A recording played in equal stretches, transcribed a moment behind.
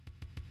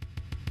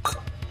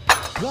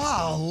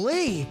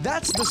Golly,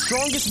 that's the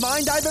strongest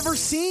mind I've ever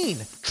seen.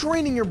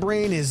 Training your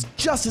brain is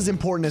just as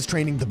important as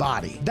training the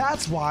body.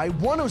 That's why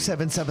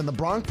 1077 The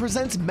Bronx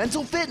presents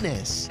Mental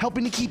Fitness,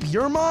 helping to keep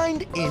your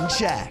mind in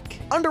check.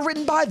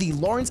 Underwritten by the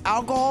Lawrence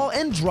Alcohol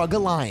and Drug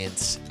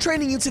Alliance.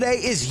 Training you today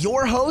is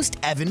your host,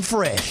 Evan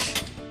Frisch.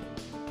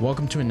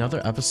 Welcome to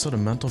another episode of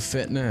Mental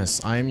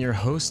Fitness. I am your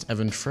host,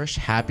 Evan Frisch,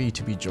 happy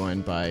to be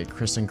joined by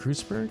Kristen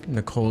Kreutzberg,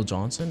 Nicole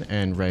Johnson,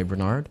 and Ray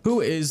Bernard,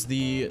 who is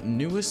the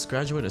newest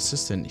graduate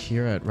assistant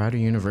here at Rider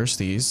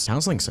University's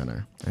Counseling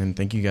Center. And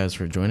thank you guys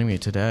for joining me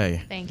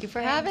today. Thank you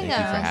for having us.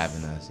 Thank you for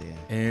having us,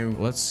 yeah. And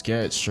let's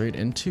get straight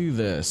into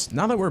this.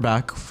 Now that we're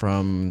back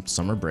from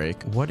summer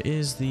break, what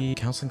is the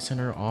Counseling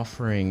Center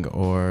offering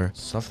or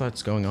stuff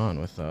that's going on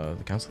with the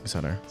Counseling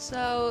Center?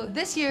 So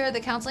this year, the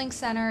Counseling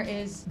Center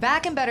is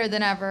back and better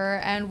than ever.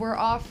 And we're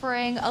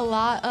offering a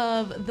lot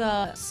of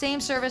the same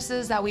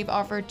services that we've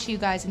offered to you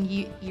guys in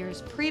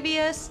years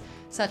previous,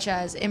 such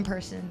as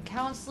in-person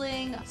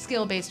counseling,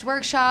 skill-based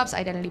workshops,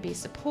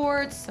 identity-based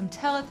supports, some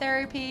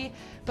teletherapy.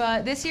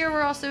 But this year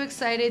we're also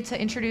excited to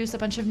introduce a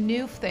bunch of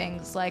new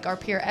things like our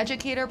peer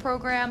educator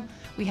program.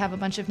 We have a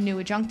bunch of new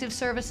adjunctive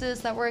services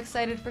that we're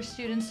excited for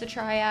students to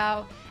try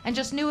out, and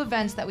just new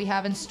events that we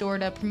have in store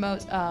to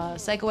promote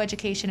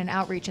psychoeducation and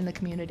outreach in the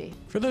community.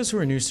 For those who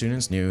are new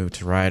students, new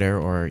to Rider,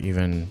 or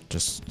even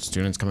just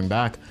students coming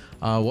back,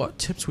 what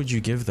tips would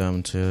you give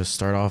them to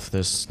start off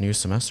this new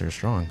semester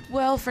strong?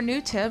 Well, for new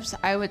tips,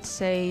 I would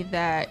say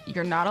that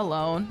you're not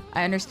alone.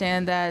 I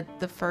understand that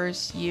the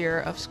first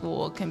year of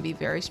school can be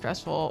very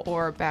stressful,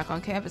 or back on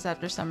campus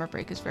after summer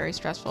break is very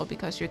stressful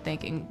because you're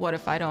thinking, what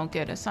if I don't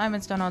get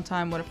assignments done on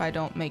time? What if I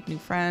don't make new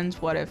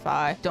friends? What if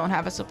I don't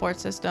have a support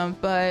system?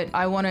 But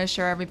I want to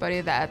assure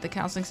everybody that the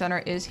Counseling Center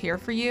is here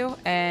for you,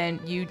 and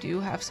you do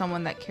have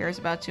someone that cares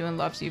about you and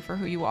loves you for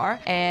who you are,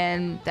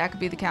 and that could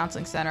be the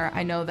Counseling Center.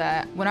 I know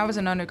that when I was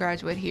an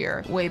undergraduate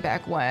here, way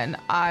back when,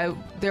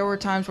 there were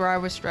times where I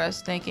was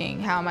stressed thinking,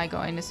 how am I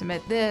going to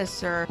submit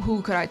this, or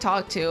who could I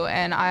talk to?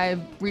 And I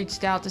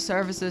reached out to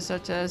services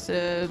such as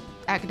the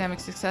Academic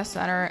Success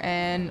Center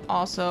and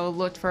also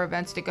looked for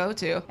events to go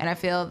to. And I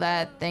feel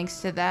that thanks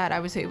to that, I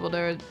was able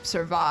to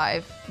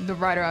survive the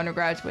Rider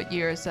undergraduate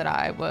years that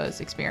I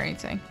was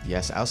experiencing.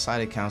 Yes,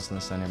 outside of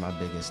Counseling Center, my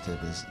biggest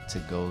tip is to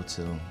go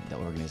to the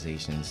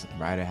organizations.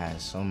 Rider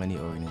has so many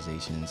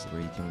organizations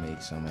where you can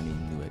make so many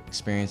new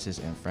experiences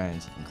and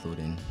friends,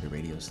 including the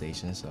radio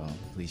station. So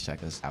please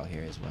check us out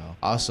here as well.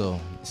 Also,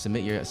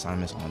 submit your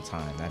assignments on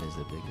time. That is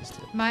the biggest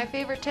tip. My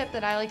favorite tip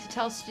that I like to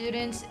tell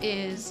students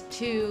is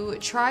to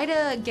try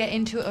to get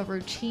into a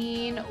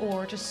routine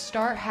or just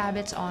start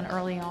habits on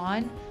early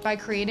on by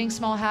creating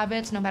small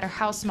habits, no matter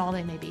how small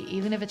they may be.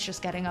 Even if it's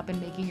just getting up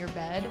and making your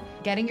bed,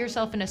 getting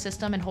yourself in a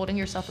system and holding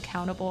yourself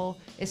accountable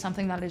is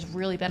something that is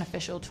really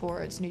beneficial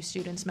towards new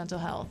students' mental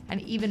health.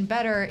 And even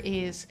better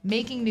is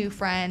making new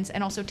friends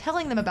and also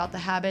telling them about the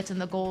habits and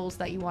the goals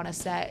that you want to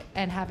set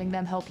and having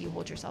them help you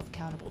hold yourself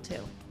accountable too.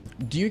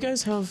 Do you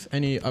guys have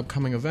any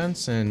upcoming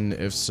events, and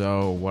if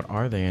so, what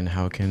are they and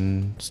how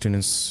can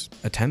students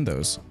attend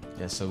those?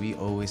 Yeah, so we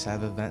always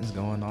have events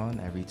going on.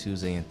 Every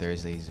Tuesday and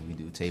Thursdays we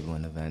do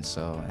tabling events.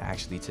 So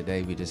actually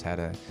today we just had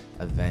an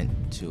event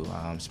to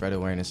spread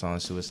awareness on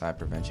Suicide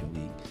Prevention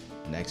Week.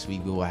 Next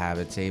week we will have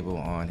a table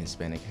on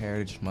Hispanic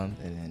Heritage Month,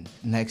 and then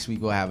next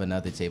week we'll have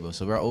another table.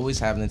 So we're always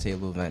having the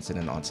table events, and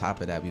then on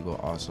top of that we will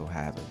also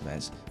have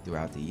events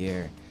throughout the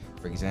year.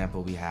 For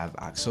example, we have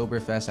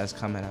Oktoberfest that's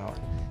coming out.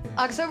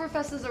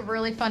 Oktoberfest is a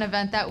really fun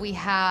event that we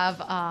have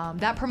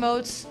that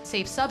promotes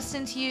safe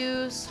substance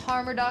use,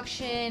 harm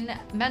reduction,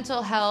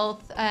 mental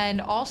health,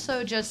 and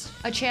also just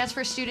a chance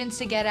for students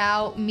to get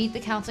out, meet the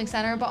Counseling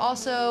Center, but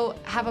also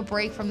have a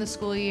break from the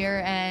school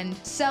year and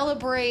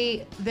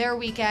celebrate their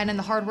weekend and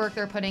the hard work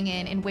they're putting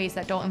in ways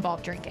that don't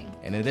involve drinking.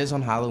 And it is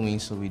on Halloween,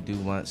 so we do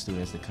want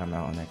students to come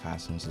out in their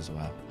costumes as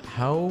well.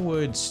 How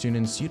would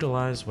students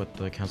utilize what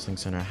the Counseling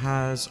Center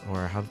has,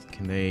 or how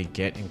can they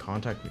get in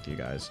contact with you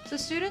guys? So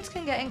students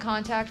can get in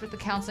contact with the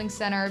Counseling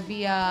Center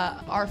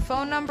via our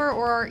phone number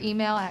or our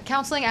email at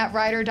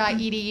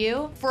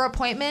counseling@rider.edu. For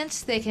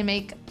appointments, they can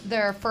make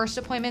their first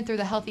appointment through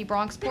the Healthy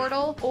Bronx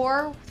portal,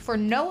 or for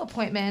no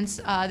appointments,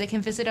 they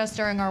can visit us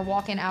during our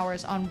walk-in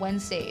hours on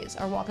Wednesdays.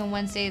 Our walk-in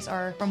Wednesdays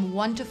are from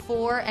 1 to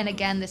 4, and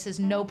again, this is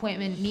no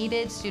appointment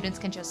needed. Students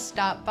can just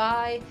stop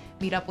by,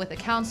 meet up with a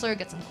counselor,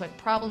 get some quick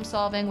problem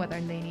solving, whether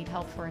they need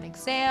help for an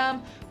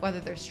exam, whether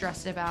they're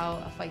stressed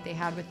about a fight they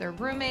had with their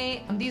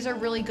roommate. These are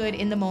really good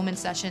in-the-moment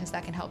sessions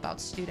that can help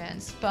out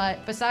students.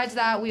 But besides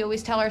that, we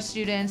always tell our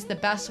students the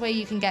best way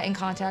you can get in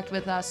contact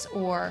with us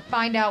or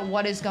find out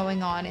what is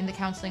going on in the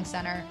Counseling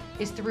Center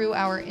is through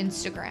our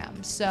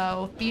Instagram.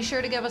 So be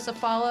sure to give us a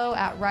follow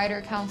at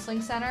Rider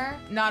Counseling Center.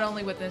 Not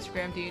only with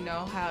Instagram do you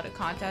know how to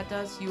contact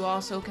us, you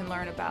also can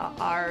learn about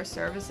our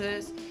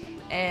services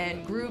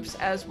and groups,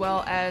 as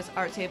well as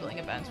our tabling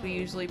events. We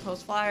usually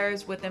post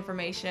flyers with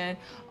information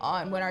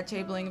on when our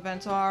tabling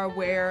events are,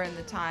 where and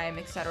the time,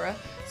 etc.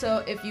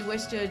 So if you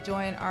wish to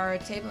join our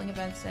tabling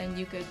events, then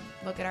you could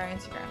look at our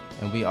Instagram.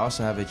 And we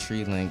also have a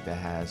tree link that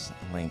has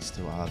links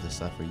to all of the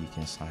stuff where you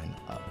can sign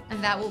up.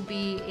 And that will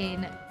be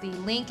in the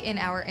link in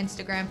our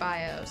Instagram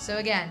bio. So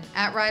again,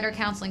 at Rider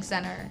Counseling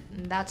Center,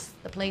 and that's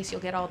the place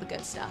you'll get all the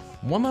good stuff.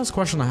 One last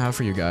question I have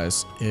for you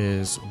guys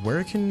is,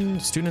 where can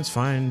students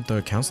find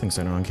the counseling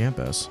center on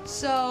campus?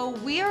 So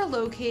we are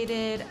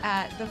located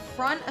at the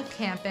front of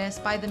campus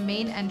by the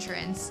main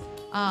entrance.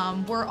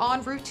 We're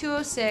on Route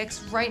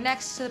 206, right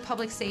next to the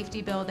public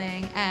safety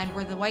building, and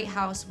we're the White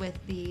House with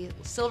the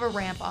silver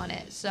ramp on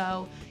it.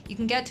 So you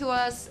can get to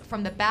us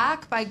from the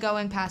back by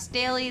going past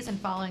Daly's and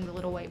following the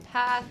little white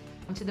path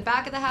to the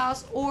back of the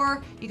house,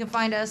 or you can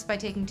find us by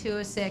taking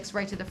 206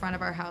 right to the front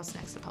of our house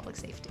next to public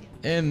safety.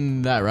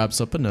 And that wraps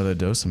up another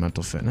dose of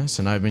mental fitness.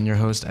 And I've been your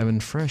host,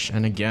 Evan Frisch.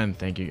 And again,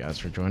 thank you guys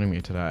for joining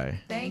me today.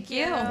 Thank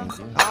you.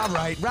 All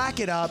right, rack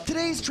it up.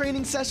 Today's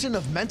training session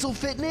of mental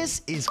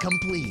fitness is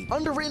complete.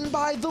 Underwritten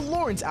by the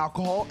Lawrence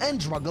Alcohol and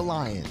Drug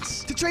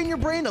Alliance. To train your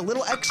brain a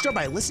little extra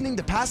by listening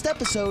to past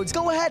episodes,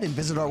 go ahead and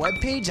visit our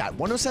webpage at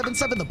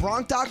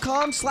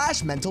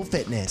 1077thebronx.com/mental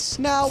fitness.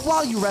 Now,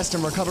 while you rest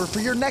and recover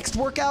for your next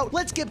workout,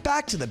 let's get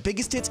back to the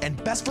biggest hits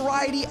and best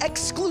variety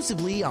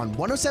exclusively on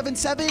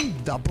 1077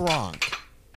 The Bronx.